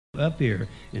up here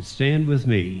and stand with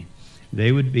me,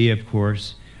 they would be, of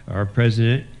course, our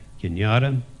President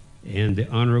Kenyatta and the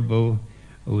Honorable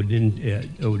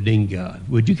Odinga.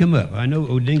 Would you come up? I know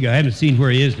Odinga. I haven't seen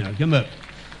where he is now. Come up.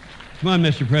 Come on,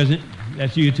 Mr. President.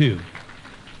 That's you, too.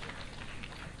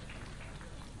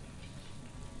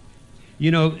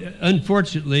 You know,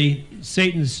 unfortunately,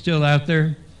 Satan's still out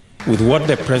there. With what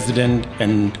the President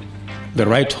and the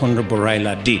Right Honorable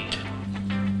Raila did,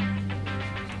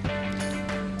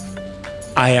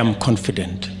 I am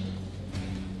confident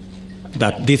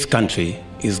that this country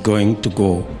is going to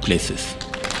go places.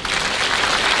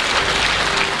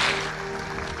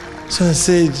 So I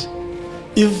said,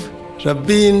 if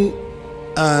Rabin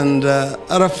and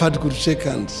Arafat could shake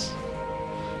hands,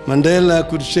 Mandela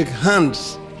could shake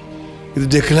hands with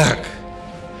de Klerk,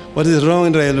 what is wrong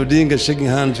in Raila Odinga shaking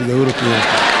hands with Uhuru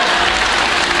Kenyatta?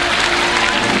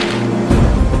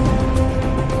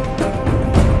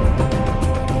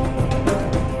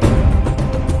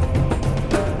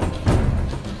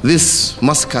 This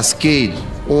must cascade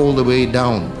all the way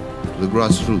down to the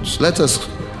grassroots. Let us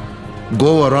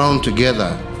go around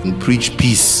together and preach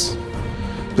peace.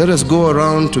 Let us go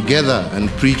around together and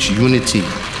preach unity.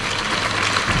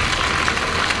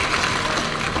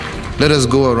 Let us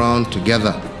go around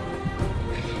together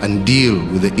and deal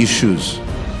with the issues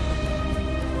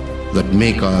that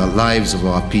make our lives of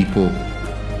our people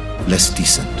less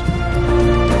decent.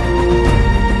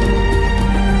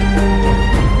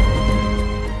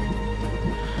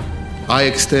 I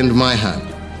extend my hand,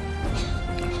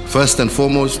 first and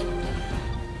foremost,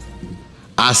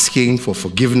 asking for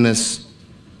forgiveness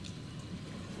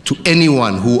to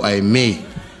anyone who I may,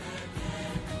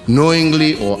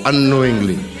 knowingly or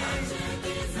unknowingly,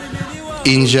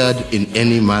 injured in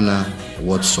any manner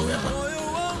whatsoever.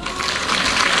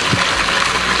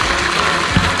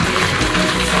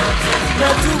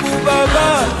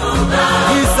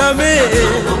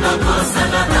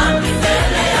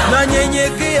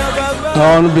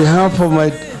 On behalf of my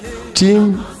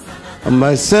team and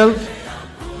myself,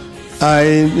 I,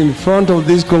 in front of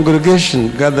this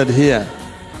congregation gathered here,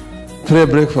 pray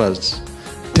breakfast,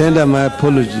 tender my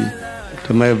apology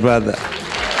to my brother.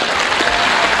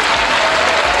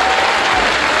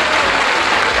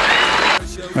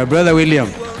 My brother William,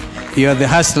 you are the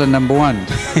hustler number one.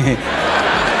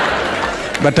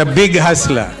 But a big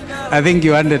hustler. I think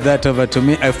you handed that over to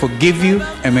me. I forgive you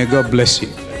and may God bless you.